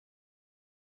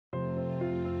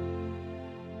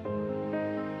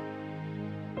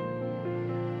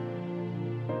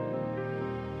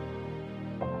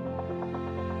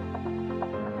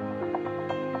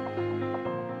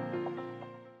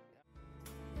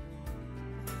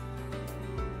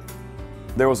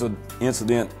There was an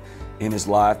incident in his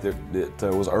life that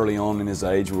was early on in his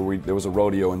age where there was a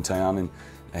rodeo in town,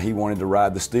 and he wanted to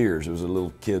ride the steers. It was a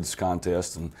little kids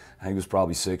contest, and he was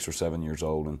probably 6 or 7 years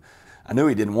old. And I knew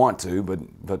he didn't want to,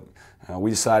 but we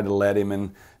decided to let him.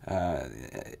 And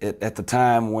at the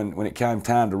time when it came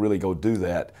time to really go do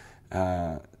that,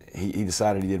 he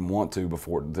decided he didn't want to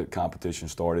before the competition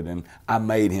started, and I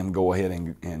made him go ahead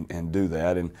and do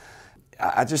that. And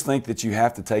I just think that you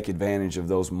have to take advantage of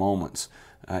those moments,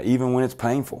 even when it's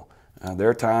painful. There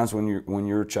are times when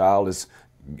your child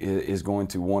is going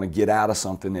to want to get out of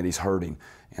something that he's hurting,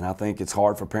 and I think it's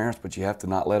hard for parents, but you have to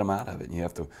not let them out of it. You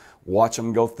have to watch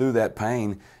them go through that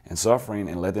pain and suffering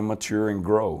and let them mature and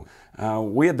grow.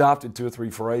 We adopted 2 or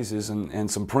 3 phrases and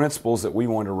some principles that we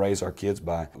wanted to raise our kids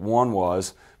by. One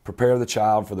was, prepare the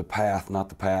child for the path, not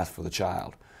the path for the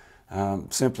child.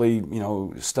 Simply,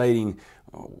 stating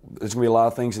there's going to be a lot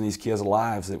of things in these kids'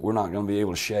 lives that we're not going to be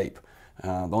able to shape. The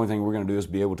only thing we're going to do is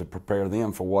be able to prepare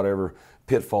them for whatever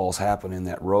pitfalls happen in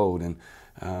that road.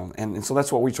 And so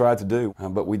that's what we tried to do.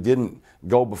 But we didn't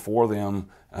go before them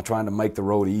trying to make the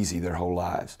road easy their whole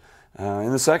lives.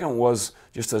 And the second was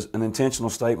just an intentional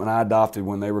statement I adopted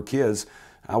when they were kids.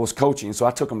 I was coaching, so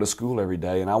I took them to school every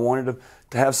day, and I wanted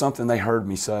to have something they heard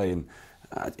me say. And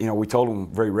we told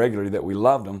them very regularly that we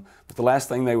loved them, but the last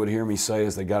thing they would hear me say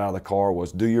as they got out of the car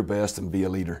was, do your best and be a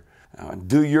leader.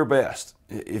 Do your best.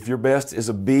 If your best is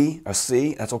a B, a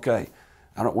C, that's okay.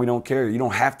 We don't care. You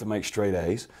don't have to make straight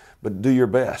A's, but do your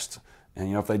best.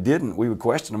 And if they didn't, we would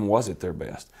question them, was it their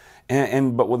best?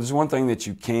 But there's one thing that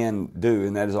you can do,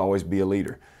 and that is always be a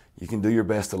leader. You can do your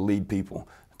best to lead people,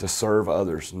 to serve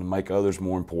others, and to make others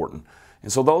more important.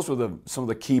 And so those were some of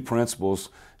the key principles,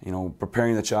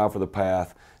 preparing the child for the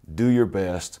path, do your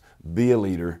best, be a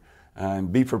leader,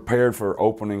 and be prepared for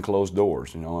open and closed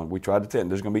doors. We tried to tell them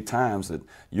there's going to be times that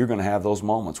you're going to have those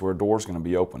moments where a door's going to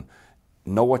be open.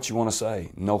 Know what you want to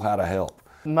say, know how to help.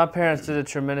 My parents did a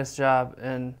tremendous job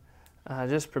in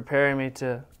just preparing me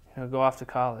to go off to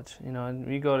college. And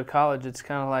when you go to college, it's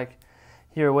kind of like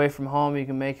you're away from home, you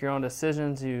can make your own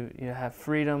decisions, you have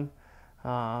freedom.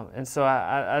 And so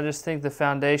I just think the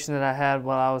foundation that I had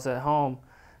while I was at home,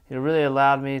 really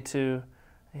allowed me to,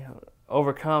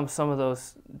 overcome some of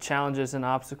those challenges and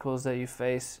obstacles that you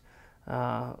face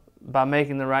by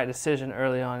making the right decision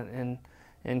early on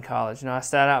in college. I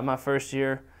sat out my first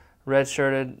year,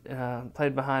 redshirted,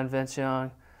 played behind Vince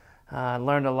Young,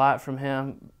 learned a lot from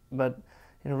him, but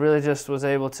really just was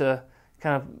able to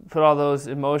kind of put all those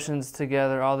emotions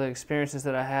together, all the experiences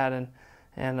that I had,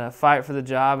 and fight for the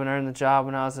job and earn the job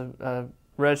when I was a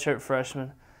redshirt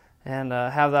freshman, and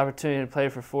have the opportunity to play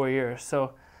for 4 years.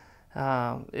 So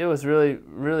it was really,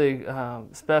 really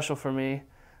special for me.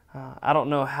 I don't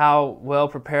know how well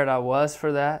prepared I was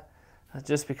for that,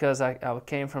 just because I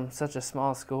came from such a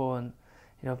small school and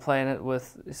playing it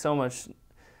with so much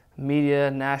media,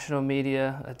 national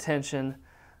media, attention,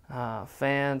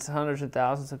 fans, hundreds of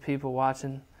thousands of people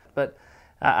watching. But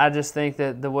I just think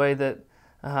that the way that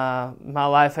my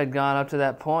life had gone up to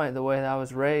that point, the way that I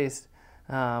was raised,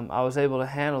 I was able to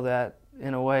handle that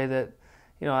in a way that,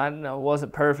 I know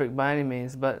wasn't perfect by any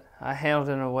means, but I handled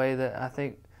it in a way that I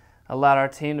think allowed our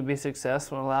team to be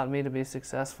successful and allowed me to be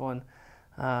successful.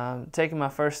 And taking my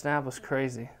first snap was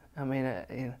crazy. I mean,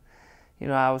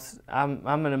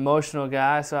 I'm an emotional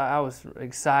guy, so I was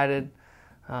excited.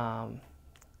 Any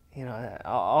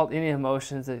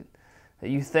emotions that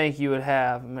you think you would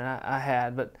have, I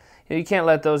had, but you can't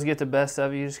let those get the best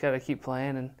of you. You just got to keep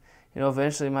playing. And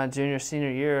eventually, my junior, senior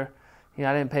year,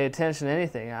 I didn't pay attention to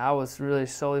anything. I was really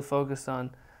solely focused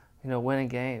on, winning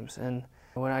games. And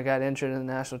when I got entered in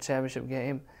the national championship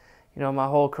game, my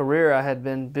whole career I had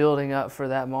been building up for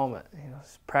that moment.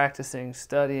 Practicing,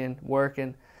 studying,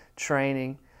 working,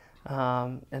 training,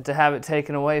 and to have it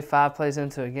taken away 5 plays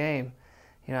into a game,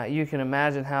 you can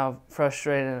imagine how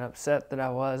frustrated and upset that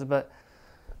I was. But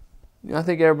I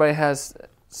think everybody has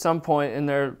some point in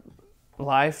their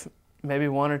life, maybe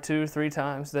 1 or 2 or 3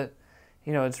 times, that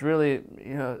it's really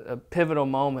a pivotal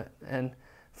moment. And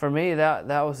for me, that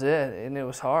was it. And it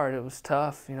was hard. It was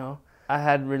tough. I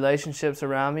had relationships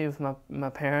around me with my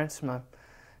parents, my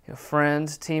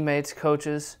friends, teammates,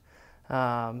 coaches,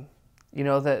 that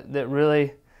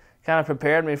really kind of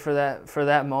prepared me for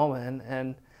that moment.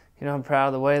 And I'm proud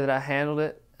of the way that I handled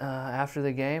it after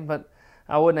the game, but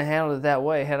I wouldn't have handled it that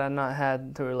way had I not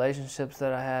had the relationships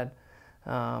that I had,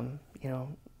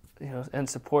 and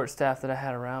support staff that I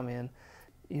had around me. And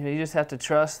you just have to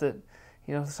trust that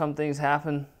some things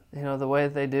happen the way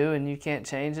that they do, and you can't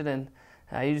change it, and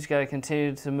you just got to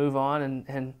continue to move on.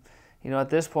 And at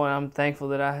this point, I'm thankful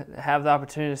that I have the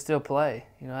opportunity to still play.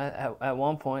 At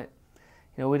one point,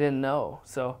 we didn't know.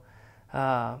 So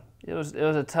it was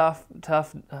a tough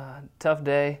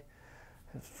day.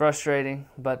 It's frustrating,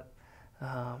 but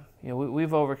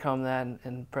we've overcome that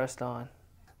and pressed on.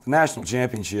 The national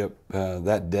championship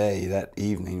that day, that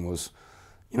evening, was,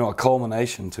 a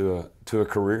culmination to a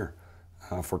career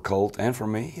for Colt and for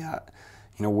me.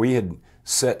 We had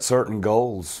set certain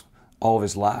goals all of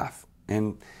his life,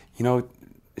 and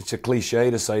it's a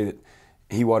cliche to say that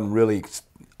he wasn't really,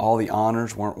 all the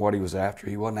honors weren't what he was after.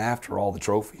 He wasn't after all the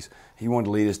trophies. He wanted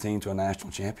to lead his team to a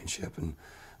national championship,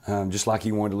 and just like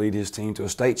he wanted to lead his team to a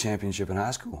state championship in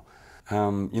high school.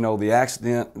 The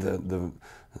accident,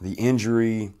 the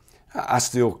injury, I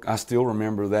still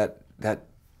remember that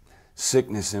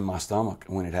sickness in my stomach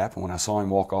when it happened, when I saw him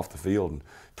walk off the field and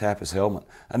tap his helmet.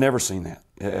 I'd never seen that,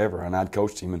 ever, and I'd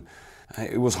coached him, and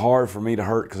it was hard for me to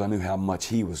hurt because I knew how much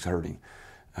he was hurting.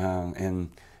 And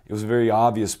it was very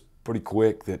obvious pretty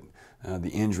quick that the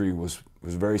injury was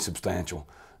very substantial.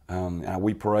 And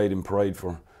we prayed and prayed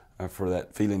for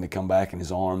that feeling to come back in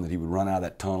his arm, that he would run out of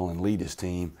that tunnel and lead his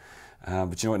team.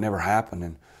 But it never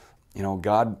happened. And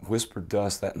God whispered to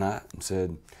us that night and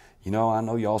said, I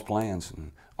know y'all's plans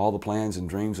and all the plans and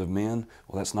dreams of men.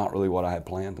 Well, that's not really what I had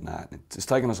planned tonight. It's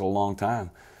taken us a long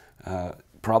time,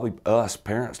 probably us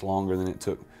parents longer than it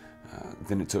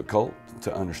took Colt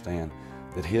to understand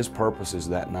that his purposes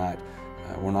that night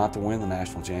were not to win the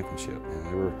national championship. And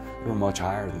they were much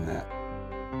higher than that.